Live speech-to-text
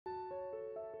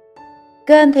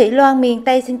Kênh Thị Loan miền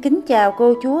Tây xin kính chào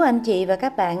cô chú, anh chị và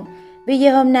các bạn.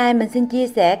 Video hôm nay mình xin chia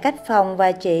sẻ cách phòng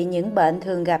và trị những bệnh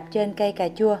thường gặp trên cây cà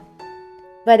chua.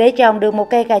 Và để trồng được một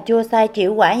cây cà chua sai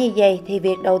trĩu quả như vậy thì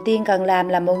việc đầu tiên cần làm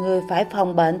là mọi người phải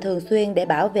phòng bệnh thường xuyên để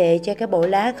bảo vệ cho cái bộ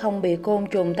lá không bị côn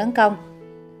trùng tấn công.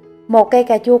 Một cây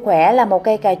cà chua khỏe là một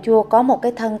cây cà chua có một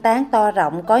cái thân tán to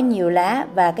rộng, có nhiều lá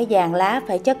và cái dàn lá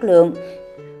phải chất lượng.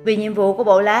 Vì nhiệm vụ của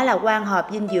bộ lá là quang hợp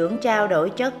dinh dưỡng, trao đổi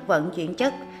chất, vận chuyển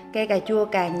chất. Cây cà chua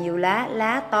càng nhiều lá,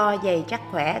 lá to, dày, chắc,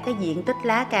 khỏe, cái diện tích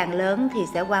lá càng lớn thì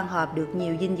sẽ quang hợp được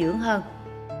nhiều dinh dưỡng hơn.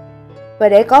 Và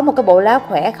để có một cái bộ lá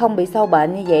khỏe không bị sâu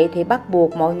bệnh như vậy thì bắt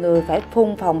buộc mọi người phải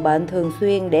phun phòng bệnh thường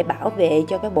xuyên để bảo vệ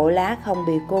cho cái bộ lá không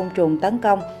bị côn trùng tấn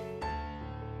công.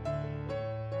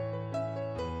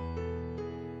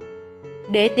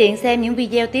 Để tiện xem những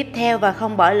video tiếp theo và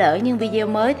không bỏ lỡ những video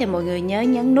mới thì mọi người nhớ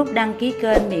nhấn nút đăng ký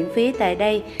kênh miễn phí tại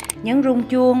đây. Nhấn rung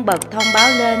chuông bật thông báo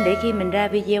lên để khi mình ra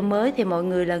video mới thì mọi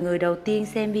người là người đầu tiên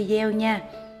xem video nha.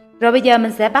 Rồi bây giờ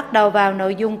mình sẽ bắt đầu vào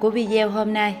nội dung của video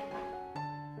hôm nay.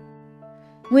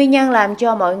 Nguyên nhân làm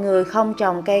cho mọi người không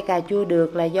trồng cây cà chua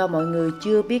được là do mọi người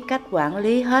chưa biết cách quản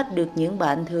lý hết được những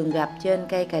bệnh thường gặp trên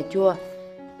cây cà chua.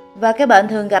 Và cái bệnh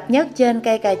thường gặp nhất trên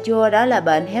cây cà chua đó là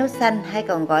bệnh héo xanh, hay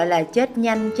còn gọi là chết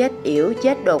nhanh, chết yểu,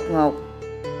 chết đột ngột.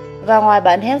 Và ngoài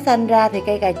bệnh héo xanh ra thì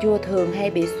cây cà chua thường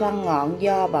hay bị xoăn ngọn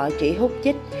do bọ trĩ hút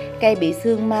chích, cây bị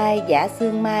xương mai, giả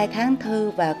xương mai, thán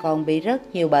thư và còn bị rất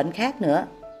nhiều bệnh khác nữa.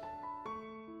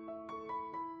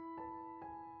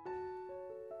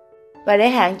 Và để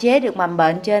hạn chế được mầm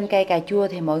bệnh trên cây cà chua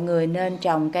thì mọi người nên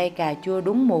trồng cây cà chua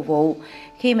đúng mùa vụ.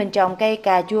 Khi mình trồng cây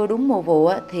cà chua đúng mùa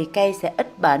vụ thì cây sẽ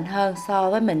ít bệnh hơn so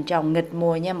với mình trồng nghịch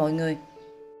mùa nha mọi người.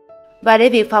 Và để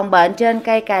việc phòng bệnh trên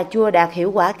cây cà chua đạt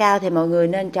hiệu quả cao thì mọi người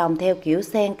nên trồng theo kiểu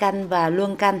xen canh và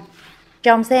luân canh.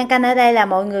 Trồng xen canh ở đây là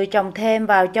mọi người trồng thêm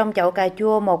vào trong chậu cà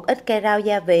chua một ít cây rau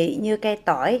gia vị như cây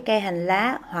tỏi, cây hành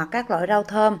lá hoặc các loại rau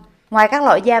thơm. Ngoài các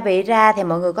loại gia vị ra thì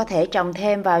mọi người có thể trồng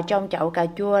thêm vào trong chậu cà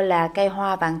chua là cây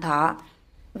hoa vàng thọ.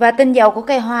 Và tinh dầu của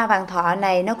cây hoa vàng thọ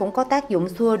này nó cũng có tác dụng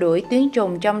xua đuổi tuyến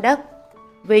trùng trong đất.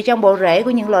 Vì trong bộ rễ của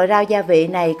những loại rau gia vị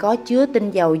này có chứa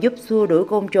tinh dầu giúp xua đuổi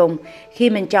côn trùng. Khi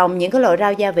mình trồng những cái loại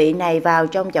rau gia vị này vào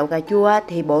trong chậu cà chua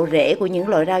thì bộ rễ của những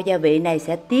loại rau gia vị này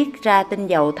sẽ tiết ra tinh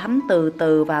dầu thấm từ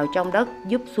từ vào trong đất,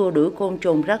 giúp xua đuổi côn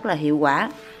trùng rất là hiệu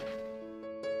quả.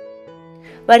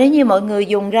 Và nếu như mọi người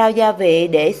dùng rau gia vị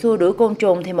để xua đuổi côn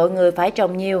trùng thì mọi người phải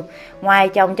trồng nhiều. Ngoài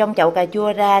trồng trong chậu cà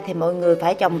chua ra thì mọi người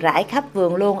phải trồng rải khắp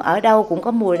vườn luôn, ở đâu cũng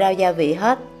có mùi rau gia vị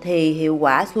hết thì hiệu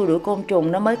quả xua đuổi côn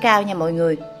trùng nó mới cao nha mọi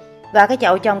người. Và cái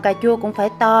chậu trồng cà chua cũng phải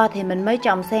to thì mình mới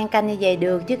trồng xen canh như vậy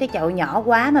được, chứ cái chậu nhỏ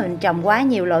quá mà mình trồng quá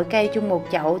nhiều loại cây chung một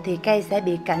chậu thì cây sẽ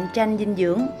bị cạnh tranh dinh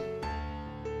dưỡng.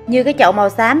 Như cái chậu màu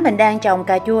xám mình đang trồng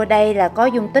cà chua đây là có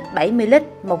dung tích 70 lít.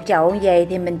 Một chậu như vậy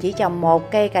thì mình chỉ trồng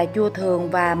một cây cà chua thường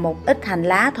và một ít hành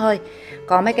lá thôi.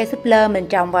 Còn mấy cây súp lơ mình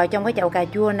trồng vào trong cái chậu cà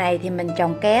chua này thì mình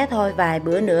trồng ké thôi, vài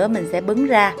bữa nữa mình sẽ bứng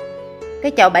ra.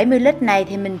 Cái chậu 70 lít này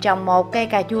thì mình trồng một cây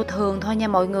cà chua thường thôi nha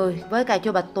mọi người. Với cà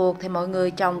chua bạch tuộc thì mọi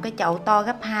người trồng cái chậu to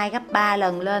gấp 2, gấp 3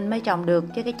 lần lên mới trồng được.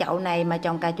 Chứ cái chậu này mà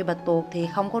trồng cà chua bạch tuộc thì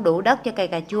không có đủ đất cho cây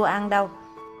cà chua ăn đâu.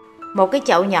 Một cái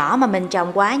chậu nhỏ mà mình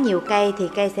trồng quá nhiều cây thì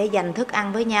cây sẽ giành thức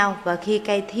ăn với nhau. Và khi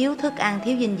cây thiếu thức ăn,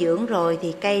 thiếu dinh dưỡng rồi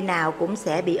thì cây nào cũng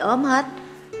sẽ bị ốm hết.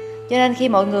 Cho nên khi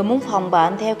mọi người muốn phòng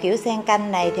bệnh theo kiểu xen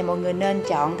canh này thì mọi người nên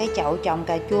chọn cái chậu trồng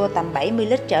cà chua tầm 70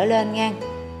 lít trở lên nha.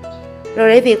 Rồi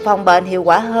để việc phòng bệnh hiệu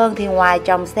quả hơn thì ngoài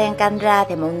trồng xen canh ra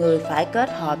thì mọi người phải kết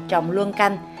hợp trồng luân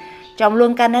canh. Trồng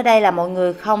luân canh ở đây là mọi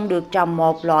người không được trồng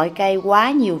một loại cây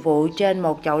quá nhiều vụ trên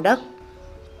một chậu đất.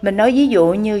 Mình nói ví dụ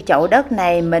như chậu đất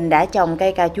này mình đã trồng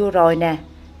cây cà chua rồi nè,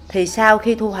 thì sau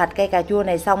khi thu hoạch cây cà chua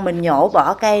này xong mình nhổ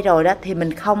bỏ cây rồi đó thì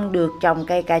mình không được trồng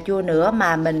cây cà chua nữa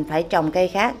mà mình phải trồng cây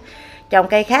khác. Trồng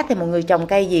cây khác thì mọi người trồng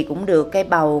cây gì cũng được, cây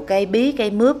bầu, cây bí,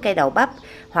 cây mướp, cây đậu bắp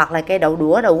hoặc là cây đậu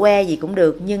đũa, đậu que gì cũng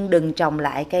được, nhưng đừng trồng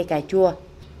lại cây cà chua.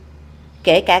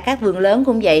 Kể cả các vườn lớn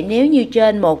cũng vậy, nếu như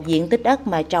trên một diện tích đất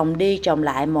mà trồng đi trồng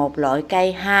lại một loại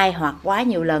cây 2 hoặc quá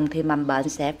nhiều lần thì mầm bệnh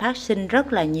sẽ phát sinh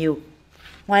rất là nhiều.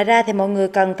 Ngoài ra thì mọi người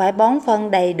cần phải bón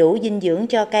phân đầy đủ dinh dưỡng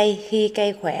cho cây. Khi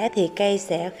cây khỏe thì cây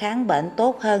sẽ kháng bệnh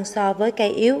tốt hơn so với cây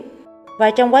yếu.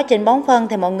 Và trong quá trình bón phân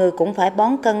thì mọi người cũng phải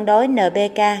bón cân đối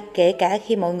NPK. Kể cả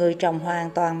khi mọi người trồng hoàn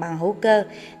toàn bằng hữu cơ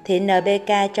thì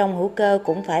NPK trong hữu cơ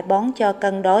cũng phải bón cho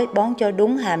cân đối, bón cho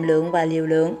đúng hàm lượng và liều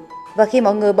lượng. Và khi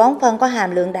mọi người bón phân có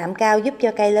hàm lượng đạm cao giúp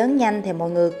cho cây lớn nhanh thì mọi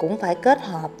người cũng phải kết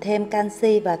hợp thêm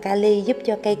canxi và kali giúp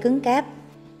cho cây cứng cáp.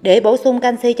 Để bổ sung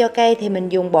canxi cho cây thì mình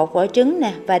dùng bột vỏ trứng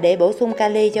nè, và để bổ sung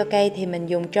kali cho cây thì mình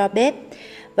dùng tro bếp.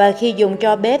 Và khi dùng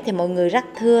tro bếp thì mọi người rắc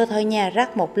thưa thôi nha,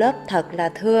 rắc một lớp thật là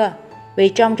thưa. Vì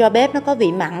trong tro bếp nó có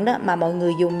vị mặn đó, mà mọi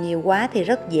người dùng nhiều quá thì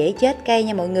rất dễ chết cây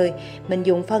nha mọi người. Mình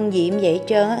dùng phân gì cũng vậy hết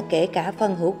trơn á, kể cả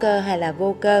phân hữu cơ hay là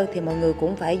vô cơ thì mọi người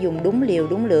cũng phải dùng đúng liều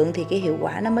đúng lượng thì cái hiệu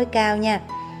quả nó mới cao nha.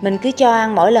 Mình cứ cho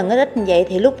ăn mỗi lần ít ít như vậy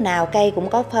thì lúc nào cây cũng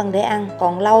có phân để ăn.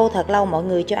 Còn lâu thật lâu mọi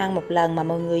người cho ăn một lần mà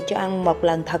mọi người cho ăn một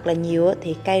lần thật là nhiều á,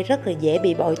 thì cây rất là dễ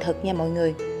bị bội thực nha mọi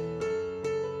người.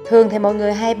 Thường thì mọi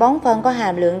người hay bón phân có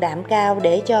hàm lượng đạm cao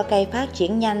để cho cây phát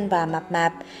triển nhanh và mập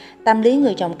mạp. Tâm lý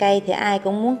người trồng cây thì ai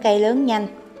cũng muốn cây lớn nhanh.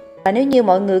 Và nếu như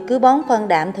mọi người cứ bón phân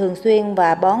đạm thường xuyên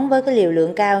và bón với cái liều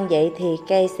lượng cao như vậy thì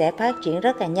cây sẽ phát triển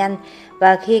rất là nhanh.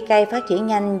 Và khi cây phát triển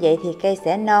nhanh vậy thì cây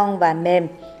sẽ non và mềm.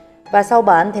 Và sâu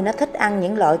bệnh thì nó thích ăn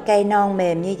những loại cây non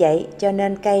mềm như vậy, cho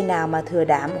nên cây nào mà thừa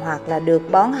đạm hoặc là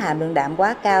được bón hàm lượng đạm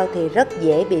quá cao thì rất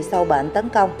dễ bị sâu bệnh tấn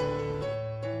công.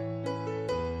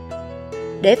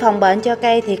 Để phòng bệnh cho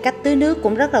cây thì cách tưới nước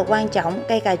cũng rất là quan trọng.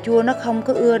 Cây cà chua nó không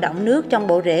có ưa đọng nước trong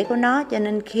bộ rễ của nó, cho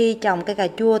nên khi trồng cây cà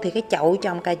chua thì cái chậu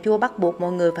trồng cà chua bắt buộc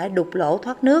mọi người phải đục lỗ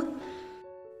thoát nước.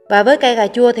 Và với cây cà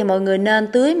chua thì mọi người nên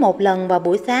tưới một lần vào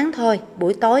buổi sáng thôi,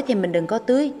 buổi tối thì mình đừng có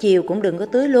tưới, chiều cũng đừng có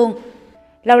tưới luôn.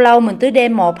 Lâu lâu mình tưới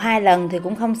đêm 1-2 lần thì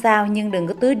cũng không sao, nhưng đừng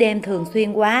có tưới đêm thường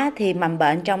xuyên quá thì mầm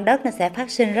bệnh trong đất nó sẽ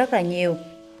phát sinh rất là nhiều.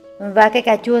 Và cây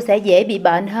cà chua sẽ dễ bị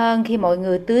bệnh hơn khi mọi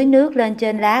người tưới nước lên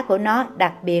trên lá của nó,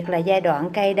 đặc biệt là giai đoạn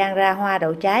cây đang ra hoa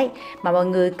đậu trái. Mà mọi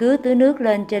người cứ tưới nước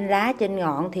lên trên lá, trên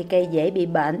ngọn thì cây dễ bị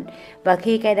bệnh. Và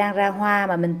khi cây đang ra hoa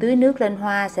mà mình tưới nước lên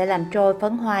hoa sẽ làm trôi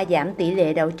phấn hoa, giảm tỷ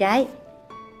lệ đậu trái.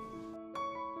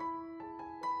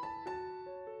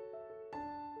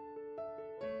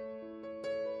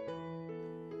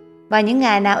 Và những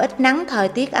ngày nào ít nắng, thời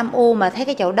tiết âm u mà thấy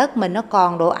cái chậu đất mình nó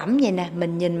còn độ ẩm vậy nè,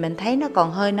 mình nhìn mình thấy nó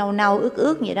còn hơi nâu nâu ướt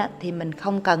ướt vậy đó thì mình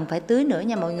không cần phải tưới nữa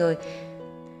nha mọi người.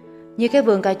 Như cái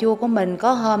vườn cà chua của mình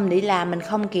có hôm đi làm mình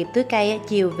không kịp tưới cây,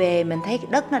 chiều về mình thấy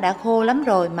đất nó đã khô lắm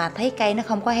rồi mà thấy cây nó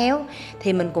không có héo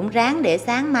thì mình cũng ráng để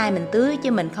sáng mai mình tưới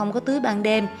chứ mình không có tưới ban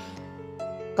đêm.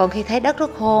 Còn khi thấy đất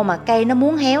rất khô mà cây nó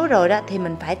muốn héo rồi đó thì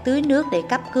mình phải tưới nước để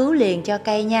cấp cứu liền cho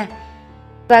cây nha.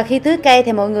 Và khi tưới cây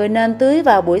thì mọi người nên tưới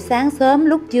vào buổi sáng sớm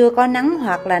lúc chưa có nắng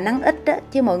hoặc là nắng ít đó,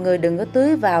 chứ mọi người đừng có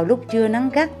tưới vào lúc trưa nắng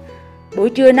gắt. Buổi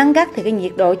trưa nắng gắt thì cái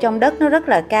nhiệt độ trong đất nó rất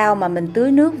là cao mà mình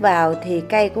tưới nước vào thì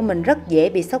cây của mình rất dễ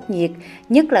bị sốc nhiệt.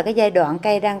 Nhất là cái giai đoạn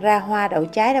cây đang ra hoa đậu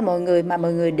trái đó mọi người, mà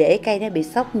mọi người để cây nó bị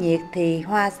sốc nhiệt thì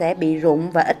hoa sẽ bị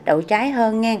rụng và ít đậu trái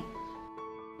hơn nha.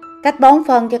 Cách bón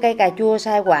phân cho cây cà chua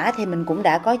sai quả thì mình cũng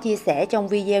đã có chia sẻ trong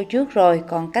video trước rồi.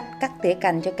 Còn cách cắt tỉa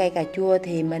cành cho cây cà chua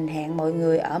thì mình hẹn mọi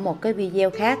người ở một cái video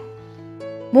khác.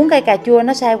 Muốn cây cà chua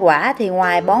nó sai quả thì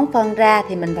ngoài bón phân ra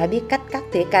thì mình phải biết cách cắt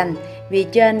tỉa cành. Vì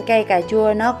trên cây cà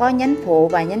chua nó có nhánh phụ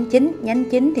và nhánh chính. Nhánh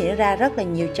chính thì nó ra rất là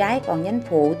nhiều trái, còn nhánh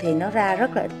phụ thì nó ra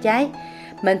rất là ít trái.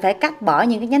 Mình phải cắt bỏ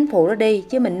những cái nhánh phụ đó đi,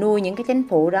 chứ mình nuôi những cái nhánh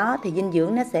phụ đó thì dinh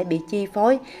dưỡng nó sẽ bị chi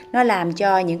phối. Nó làm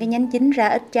cho những cái nhánh chính ra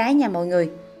ít trái nha mọi người.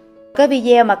 Cái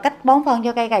video mà cách bón phân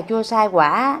cho cây cà chua sai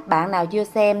quả, bạn nào chưa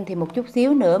xem thì một chút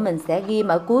xíu nữa mình sẽ ghi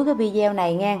ở cuối cái video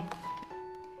này nha.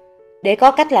 Để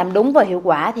có cách làm đúng và hiệu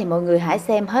quả thì mọi người hãy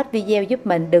xem hết video giúp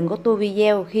mình, đừng có tua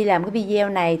video. Khi làm cái video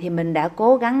này thì mình đã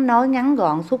cố gắng nói ngắn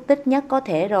gọn xúc tích nhất có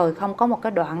thể rồi, không có một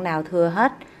cái đoạn nào thừa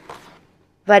hết.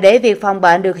 Và để việc phòng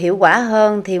bệnh được hiệu quả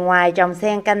hơn thì ngoài trồng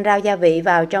xen canh rau gia vị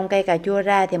vào trong cây cà chua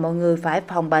ra thì mọi người phải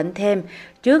phòng bệnh thêm.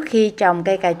 Trước khi trồng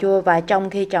cây cà chua và trong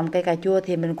khi trồng cây cà chua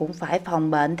thì mình cũng phải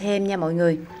phòng bệnh thêm nha mọi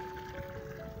người.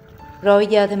 Rồi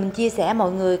giờ thì mình chia sẻ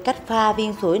mọi người cách pha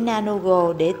viên sủi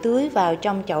nano để tưới vào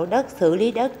trong chậu đất, xử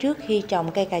lý đất trước khi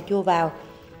trồng cây cà chua vào.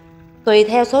 Tùy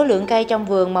theo số lượng cây trong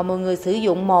vườn mà mọi người sử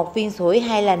dụng một viên sủi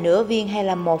hay là nửa viên hay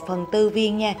là 1/4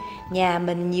 viên nha. Nhà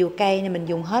mình nhiều cây nên mình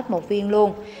dùng hết một viên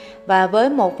luôn. Và với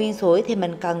một viên sủi thì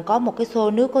mình cần có một cái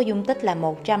xô nước có dung tích là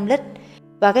 100 lít.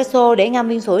 Và cái xô để ngâm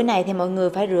viên sủi này thì mọi người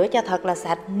phải rửa cho thật là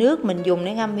sạch. Nước mình dùng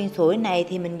để ngâm viên sủi này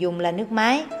thì mình dùng là nước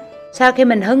máy. Sau khi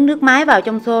mình hứng nước máy vào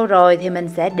trong xô rồi thì mình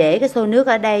sẽ để cái xô nước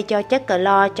ở đây cho chất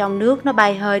clo trong nước nó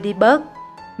bay hơi đi bớt.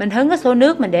 Mình hứng cái xô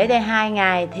nước mình để đây 2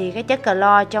 ngày thì cái chất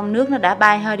clo trong nước nó đã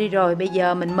bay hơi đi rồi. Bây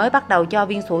giờ mình mới bắt đầu cho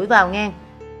viên sủi vào nha.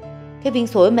 Cái viên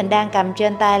sủi mình đang cầm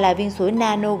trên tay là viên sủi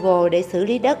nano để xử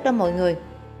lý đất đó mọi người.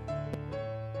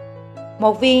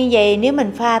 Một viên như vậy nếu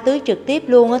mình pha tưới trực tiếp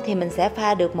luôn thì mình sẽ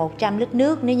pha được 100 lít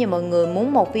nước. Nếu như mọi người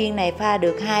muốn một viên này pha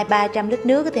được 200-300 lít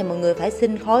nước thì mọi người phải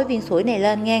xin khối viên sủi này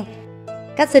lên nha.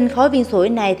 Cách xin khối viên sủi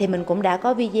này thì mình cũng đã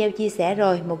có video chia sẻ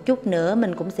rồi. Một chút nữa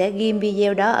mình cũng sẽ ghim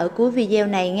video đó ở cuối video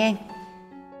này nha.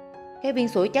 Cái viên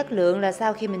sủi chất lượng là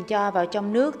sau khi mình cho vào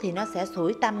trong nước thì nó sẽ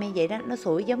sủi tăm như vậy đó. Nó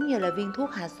sủi giống như là viên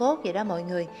thuốc hạ sốt vậy đó mọi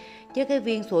người. Chứ cái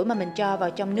viên sủi mà mình cho vào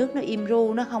trong nước nó im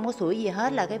ru, nó không có sủi gì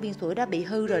hết là cái viên sủi đó bị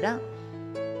hư rồi đó.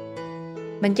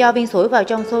 Mình cho viên sủi vào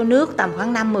trong xô nước tầm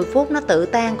khoảng 5-10 phút nó tự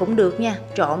tan cũng được nha.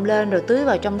 Trộn lên rồi tưới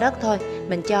vào trong đất thôi.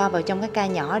 Mình cho vào trong cái ca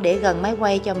nhỏ để gần máy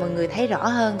quay cho mọi người thấy rõ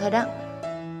hơn thôi đó.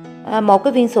 Một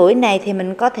cái viên sủi này thì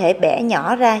mình có thể bẻ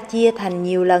nhỏ ra, chia thành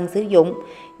nhiều lần sử dụng.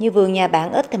 Như vườn nhà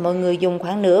bạn ít thì mọi người dùng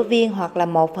khoảng nửa viên hoặc là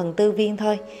 1/4 viên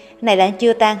thôi. Cái này là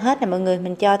chưa tan hết nè mọi người,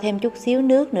 mình cho thêm chút xíu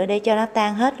nước nữa để cho nó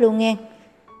tan hết luôn nha.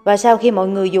 Và sau khi mọi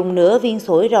người dùng nửa viên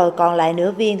sủi rồi, còn lại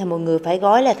nửa viên thì mọi người phải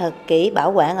gói là thật kỹ,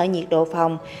 bảo quản ở nhiệt độ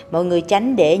phòng. Mọi người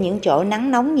tránh để những chỗ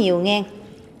nắng nóng nhiều nha.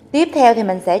 Tiếp theo thì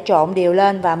mình sẽ trộn đều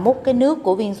lên và múc cái nước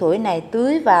của viên sủi này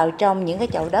tưới vào trong những cái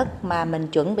chậu đất mà mình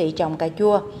chuẩn bị trồng cà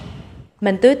chua.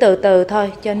 Mình tưới từ từ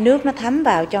thôi cho nước nó thấm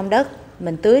vào trong đất.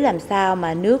 Mình tưới làm sao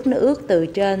mà nước nó ướt từ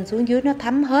trên xuống dưới, nó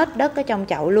thấm hết đất ở trong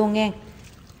chậu luôn nha.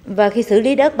 Và khi xử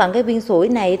lý đất bằng cái viên sủi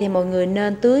này thì mọi người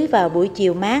nên tưới vào buổi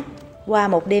chiều mát. Qua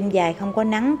một đêm dài không có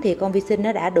nắng thì con vi sinh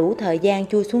nó đã đủ thời gian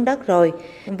chui xuống đất rồi.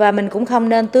 Và mình cũng không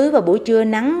nên tưới vào buổi trưa,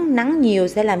 nắng nhiều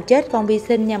sẽ làm chết con vi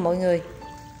sinh nha mọi người.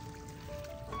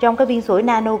 Trong cái viên sủi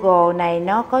Nano Go này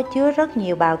nó có chứa rất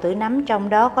nhiều bào tử nấm, trong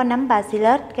đó có nấm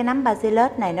Bacillus. Cái nấm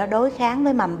Bacillus này nó đối kháng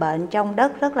với mầm bệnh trong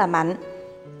đất rất là mạnh.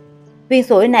 Viên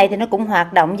sủi này thì nó cũng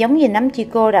hoạt động giống như nấm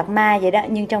Trichoderma vậy đó,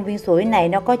 nhưng trong viên sủi này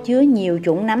nó có chứa nhiều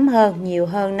chủng nấm hơn, nhiều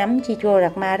hơn nấm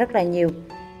Trichoderma rất là nhiều.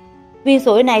 Viên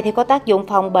sủi này thì có tác dụng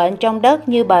phòng bệnh trong đất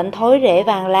như bệnh thối rễ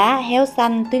vàng lá, héo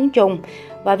xanh, tuyến trùng.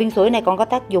 Và viên sủi này còn có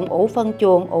tác dụng ủ phân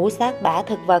chuồng, ủ xác bã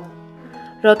thực vật.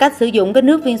 Rồi cách sử dụng cái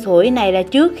nước viên sủi này là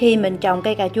trước khi mình trồng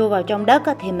cây cà chua vào trong đất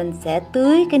thì mình sẽ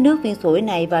tưới cái nước viên sủi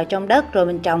này vào trong đất rồi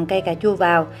mình trồng cây cà chua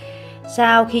vào.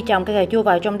 Sau khi trồng cây cà chua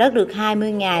vào trong đất được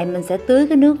 20 ngày mình sẽ tưới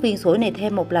cái nước viên sủi này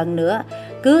thêm một lần nữa.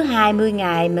 Cứ 20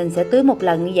 ngày mình sẽ tưới một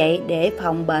lần như vậy để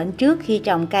phòng bệnh trước khi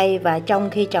trồng cây và trong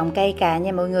khi trồng cây cà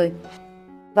nha mọi người.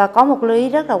 Và có một lưu ý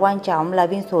rất là quan trọng là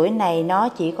viên sủi này nó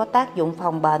chỉ có tác dụng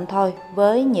phòng bệnh thôi.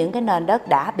 Với những cái nền đất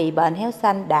đã bị bệnh héo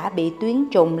xanh, đã bị tuyến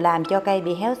trùng làm cho cây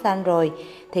bị héo xanh rồi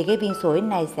thì cái viên sủi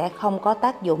này sẽ không có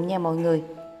tác dụng nha mọi người.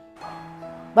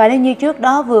 Và nếu như trước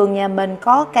đó vườn nhà mình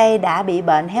có cây đã bị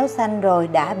bệnh héo xanh rồi,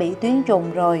 đã bị tuyến trùng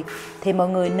rồi thì mọi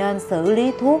người nên xử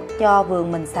lý thuốc cho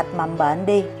vườn mình sạch mầm bệnh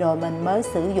đi rồi mình mới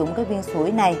sử dụng cái viên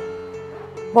sủi này.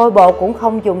 Vôi bột cũng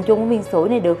không dùng chung với viên sủi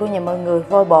này được luôn nha mọi người.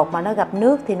 Vôi bột mà nó gặp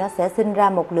nước thì nó sẽ sinh ra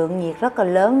một lượng nhiệt rất là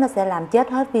lớn, nó sẽ làm chết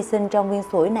hết vi sinh trong viên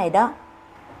sủi này đó.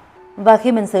 Và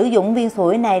khi mình sử dụng viên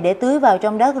sủi này để tưới vào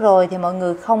trong đất rồi thì mọi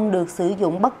người không được sử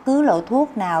dụng bất cứ loại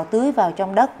thuốc nào tưới vào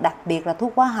trong đất, đặc biệt là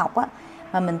thuốc hóa học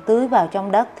mà mình tưới vào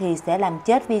trong đất thì sẽ làm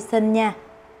chết vi sinh nha.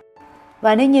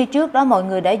 Và nếu như trước đó mọi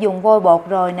người đã dùng vôi bột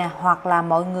rồi nè, hoặc là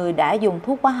mọi người đã dùng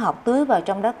thuốc hóa học tưới vào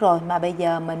trong đất rồi mà bây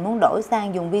giờ mình muốn đổi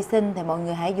sang dùng vi sinh thì mọi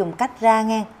người hãy dùng cách ra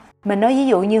nha. Mình nói ví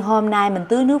dụ như hôm nay mình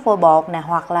tưới nước vôi bột nè,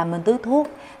 hoặc là mình tưới thuốc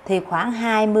thì khoảng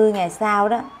 20 ngày sau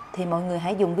đó thì mọi người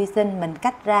hãy dùng vi sinh, mình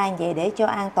cách ra như vậy để cho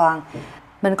an toàn.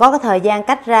 Mình có cái thời gian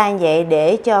cách ra như vậy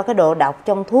để cho cái độ độc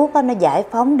trong thuốc nó giải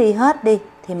phóng đi hết đi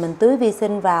thì mình tưới vi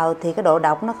sinh vào thì cái độ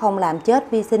độc nó không làm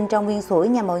chết vi sinh trong viên sủi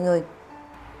nha mọi người.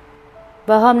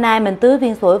 Và hôm nay mình tưới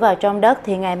viên sủi vào trong đất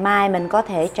thì ngày mai mình có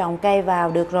thể trồng cây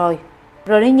vào được rồi.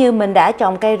 Rồi nếu như mình đã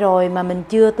trồng cây rồi mà mình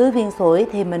chưa tưới viên sủi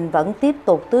thì mình vẫn tiếp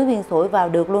tục tưới viên sủi vào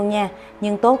được luôn nha.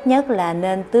 Nhưng tốt nhất là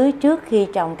nên tưới trước khi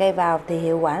trồng cây vào thì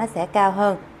hiệu quả nó sẽ cao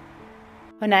hơn.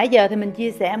 Hồi nãy giờ thì mình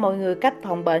chia sẻ mọi người cách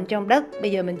phòng bệnh trong đất.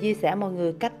 Bây giờ mình chia sẻ mọi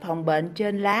người cách phòng bệnh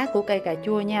trên lá của cây cà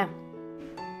chua nha.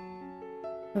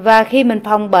 Và khi mình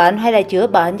phòng bệnh hay là chữa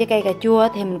bệnh cho cây cà chua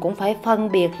thì mình cũng phải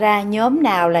phân biệt ra nhóm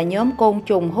nào là nhóm côn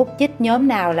trùng hút chích, nhóm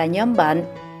nào là nhóm bệnh.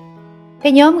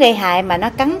 Cái nhóm gây hại mà nó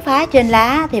cắn phá trên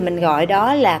lá thì mình gọi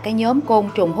đó là cái nhóm côn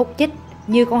trùng hút chích.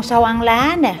 Như con sâu ăn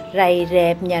lá nè, rầy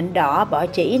rẹp, nhện đỏ, bọ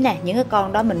trĩ nè, những cái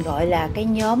con đó mình gọi là cái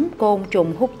nhóm côn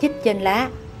trùng hút chích trên lá.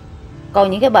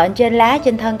 Còn những cái bệnh trên lá,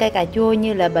 trên thân cây cà chua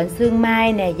như là bệnh xương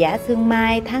mai nè, giả xương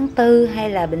mai, tháng tư hay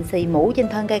là bệnh xì mũ trên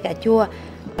thân cây cà chua.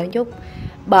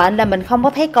 Bệnh là mình không có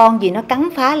thấy con gì nó cắn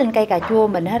phá lên cây cà chua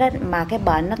mình hết á, mà cái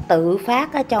bệnh nó tự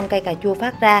phát ở trong cây cà chua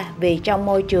phát ra vì trong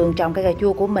môi trường trồng cây cà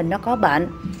chua của mình nó có bệnh.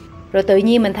 Rồi tự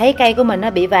nhiên mình thấy cây của mình nó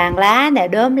bị vàng lá nè,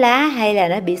 đốm lá hay là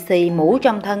nó bị xì mũ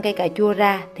trong thân cây cà chua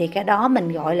ra thì cái đó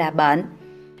mình gọi là bệnh.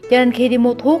 Cho nên khi đi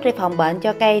mua thuốc để phòng bệnh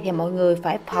cho cây thì mọi người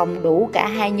phải phòng đủ cả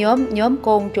hai nhóm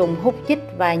côn trùng hút chích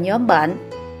và nhóm bệnh.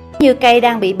 Như cây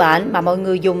đang bị bệnh mà mọi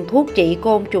người dùng thuốc trị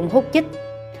côn trùng hút chích,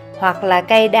 hoặc là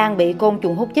cây đang bị côn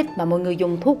trùng hút chích mà mọi người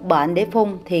dùng thuốc bệnh để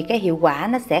phun thì cái hiệu quả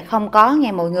nó sẽ không có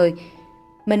nha mọi người.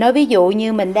 Mình nói ví dụ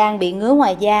như mình đang bị ngứa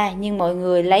ngoài da nhưng mọi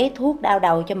người lấy thuốc đau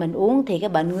đầu cho mình uống thì cái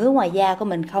bệnh ngứa ngoài da của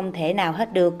mình không thể nào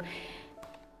hết được.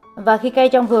 Và khi cây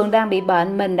trong vườn đang bị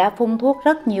bệnh, mình đã phun thuốc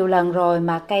rất nhiều lần rồi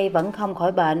mà cây vẫn không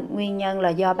khỏi bệnh. Nguyên nhân là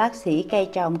do bác sĩ cây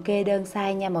trồng kê đơn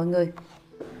sai nha mọi người.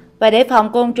 Và để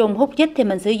phòng côn trùng hút chích thì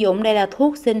mình sử dụng đây là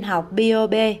thuốc sinh học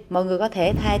BOB. Mọi người có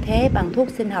thể thay thế bằng thuốc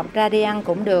sinh học Radiant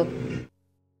cũng được.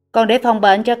 Còn để phòng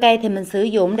bệnh cho cây thì mình sử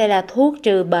dụng đây là thuốc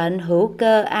trừ bệnh hữu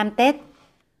cơ Amtech.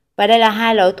 Và đây là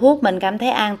hai loại thuốc mình cảm thấy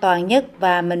an toàn nhất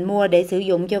và mình mua để sử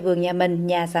dụng cho vườn nhà mình.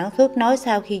 Nhà sản xuất nói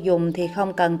sau khi dùng thì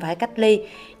không cần phải cách ly,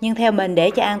 nhưng theo mình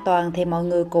để cho an toàn thì mọi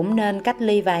người cũng nên cách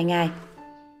ly vài ngày.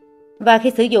 Và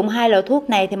khi sử dụng hai loại thuốc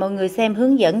này thì mọi người xem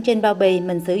hướng dẫn trên bao bì,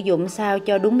 mình sử dụng sao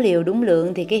cho đúng liều đúng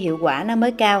lượng thì cái hiệu quả nó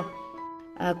mới cao.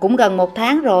 Cũng gần 1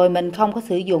 tháng rồi mình không có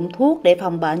sử dụng thuốc để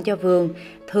phòng bệnh cho vườn.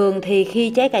 Thường thì khi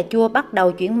trái cà chua bắt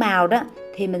đầu chuyển màu đó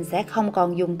thì mình sẽ không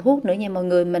còn dùng thuốc nữa nha mọi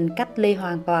người. Mình cách ly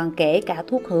hoàn toàn, kể cả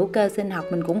thuốc hữu cơ sinh học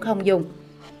mình cũng không dùng.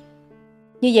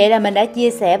 Như vậy là mình đã chia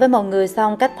sẻ với mọi người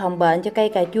xong cách phòng bệnh cho cây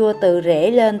cà chua từ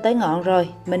rễ lên tới ngọn rồi.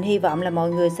 Mình hy vọng là mọi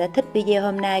người sẽ thích video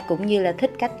hôm nay cũng như là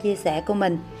thích cách chia sẻ của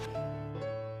mình.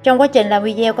 Trong quá trình làm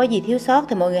video có gì thiếu sót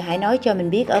thì mọi người hãy nói cho mình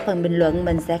biết ở phần bình luận,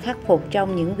 mình sẽ khắc phục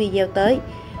trong những video tới.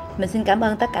 Mình xin cảm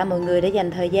ơn tất cả mọi người đã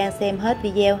dành thời gian xem hết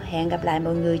video. Hẹn gặp lại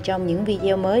mọi người trong những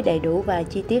video mới đầy đủ và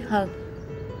chi tiết hơn.